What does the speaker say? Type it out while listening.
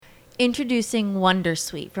Introducing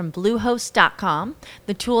Wondersuite from Bluehost.com,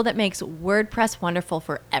 the tool that makes WordPress wonderful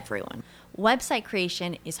for everyone. Website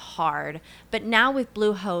creation is hard, but now with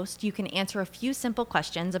Bluehost, you can answer a few simple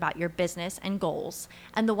questions about your business and goals,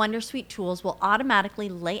 and the Wondersuite tools will automatically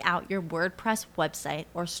lay out your WordPress website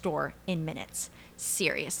or store in minutes.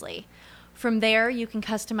 Seriously. From there, you can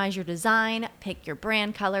customize your design, pick your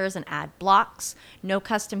brand colors, and add blocks. No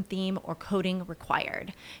custom theme or coding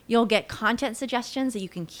required. You'll get content suggestions that you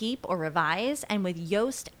can keep or revise, and with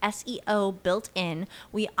Yoast SEO built in,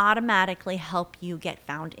 we automatically help you get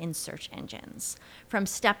found in search engines. From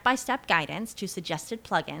step-by-step guidance to suggested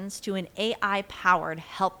plugins to an AI-powered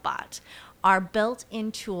help bot, our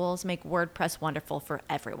built-in tools make WordPress wonderful for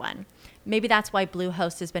everyone. Maybe that's why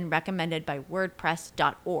Bluehost has been recommended by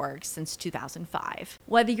WordPress.org since 2005.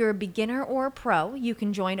 Whether you're a beginner or a pro, you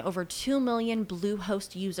can join over 2 million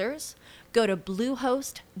Bluehost users. Go to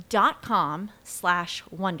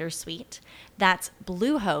bluehost.com/wondersuite. That's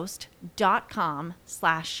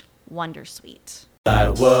bluehost.com/wondersuite.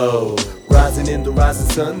 Whoa, rising in the rising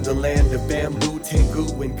sun, the land of bamboo, tengu,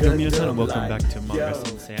 and Minasan, and welcome back to Manga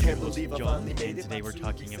Sensei. I'm your host, John, and today we're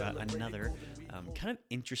talking about another kind of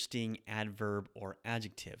interesting adverb or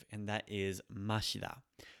adjective, and that is mashida.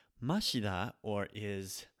 Mashida, or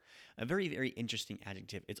is a very, very interesting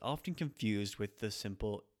adjective. It's often confused with the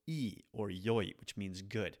simple I or yoi, which means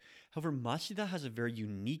good. However, mashida has a very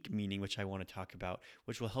unique meaning, which I want to talk about,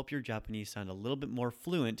 which will help your Japanese sound a little bit more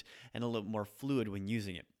fluent and a little more fluid when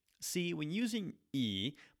using it. See, when using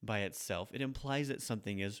I by itself, it implies that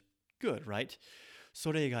something is good, right?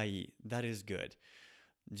 それがいい, that is good.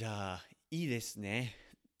 じゃあ、いいですね.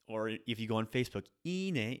 Or if you go on Facebook, い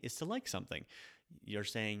いね is to like something. You're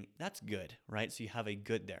saying, that's good, right? So you have a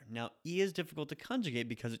good there. Now, I is difficult to conjugate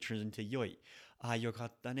because it turns into yoi. Ah,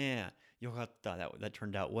 yokatta ne. Yokatta, that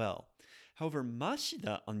turned out well. However,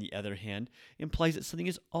 mashida, on the other hand, implies that something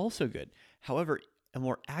is also good. However, a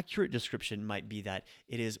more accurate description might be that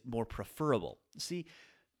it is more preferable. See,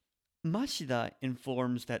 mashida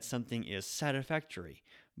informs that something is satisfactory,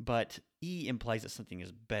 but I implies that something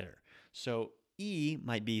is better. So, I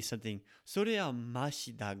might be something, それは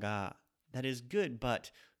mashida ga. That is good,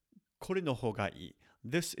 but これの方がいい.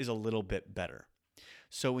 This is a little bit better.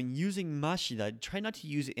 So when using mashida, try not to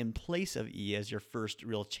use it in place of I as your first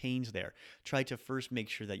real change there. Try to first make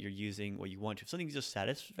sure that you're using what you want to. If something's just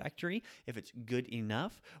satisfactory, if it's good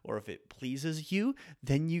enough, or if it pleases you,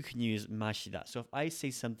 then you can use mashida. So if I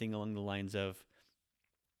say something along the lines of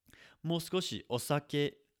もう少しお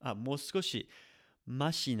酒, もう少し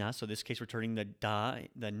mashina, so in this case we're turning the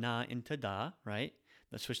na into da, right?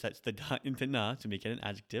 Let's switch that to the da into na to make it an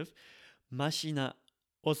adjective. Mashina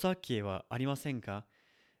osake wa arimasen ka?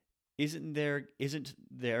 Isn't there,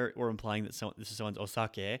 or implying that this is someone's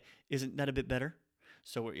osake, isn't that a bit better?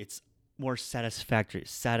 So it's more satisfactory. It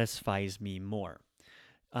satisfies me more.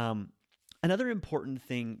 Another important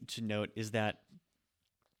thing to note is that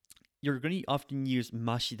you're going to often use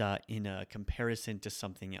mashida in a comparison to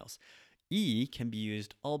something else. I can be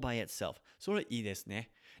used all by itself. それいいですね.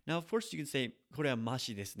 Now, of course, you can say, これはマ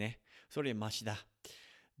シですね. それマシだ.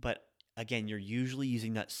 But again, you're usually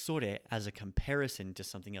using that それ as a comparison to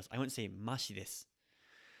something else. I wouldn't say マシです.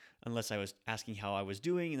 Unless I was asking how I was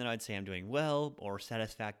doing, and then I'd say I'm doing well or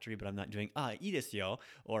satisfactory, but I'm not doing いいですよ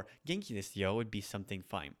or 元気ですよ would be something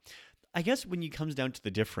fine. I guess when it comes down to the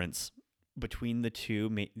difference between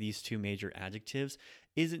these two major adjectives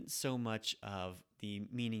isn't so much of the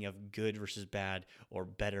meaning of good versus bad or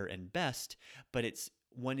better and best, but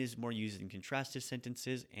one is more used in contrastive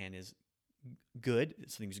sentences and is good,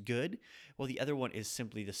 something's good, while the other one is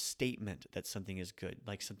simply the statement that something is good,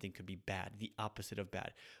 like something could be bad, the opposite of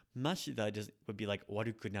bad. Mashida would be like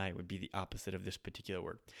warukunai would be the opposite of this particular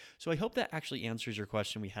word. So I hope that actually answers your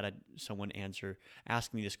question. We had someone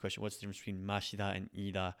ask me this question, what's the difference between mashida and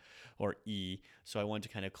ida or I? So I wanted to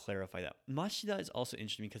kind of clarify that. Mashida is also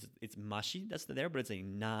interesting because it's mashi that's there, but it's a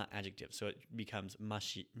na adjective. So it becomes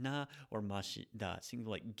mashi na or mashi da. Things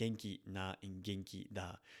like genki na and genki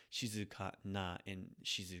da, shizuka na and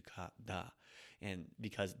shizuka da. And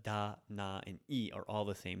because da, na, and I are all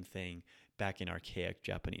the same thing back in archaic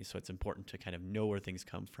Japanese. So it's important to kind of know where things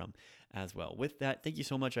come from as well. With that, thank you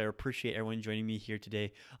so much. I appreciate everyone joining me here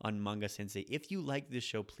today on Manga Sensei. If you like this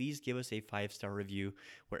show, please give us a 5-star review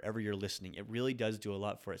wherever you're listening. It really does do a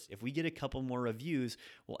lot for us. If we get a couple more reviews,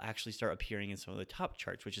 we'll actually start appearing in some of the top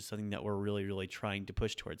charts, which is something that we're really, really trying to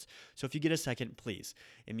push towards. So if you get a second, please.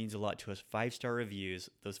 It means a lot to us. 5-star reviews,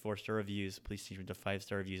 those 4-star reviews, please change them to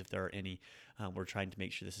 5-star reviews if there are any. We're trying to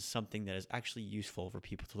make sure this is something that is actually useful for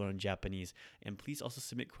people to learn Japanese Japanese. And please also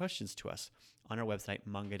submit questions to us on our website,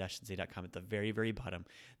 manga-sensei.com. At the very, very bottom,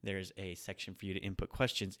 there's a section for you to input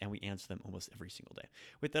questions, and we answer them almost every single day.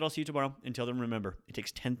 With that, I'll see you tomorrow. Until then, remember, it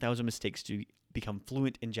takes 10,000 mistakes to become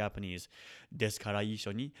fluent in Japanese. ですから一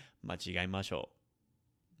緒に間違えましょ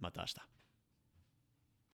う。また明日。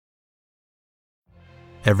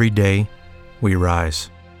Every day, we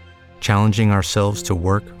rise, challenging ourselves to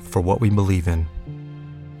work for what we believe in.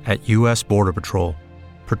 At U.S. Border Patrol,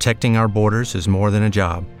 protecting our borders is more than a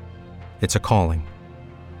job. It's a calling.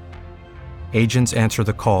 Agents answer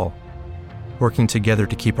the call, working together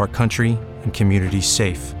to keep our country and communities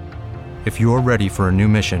safe. If you're ready for a new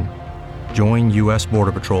mission, join U.S.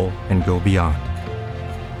 Border Patrol and go beyond.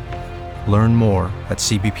 Learn more at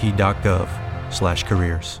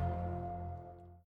cbp.gov/careers.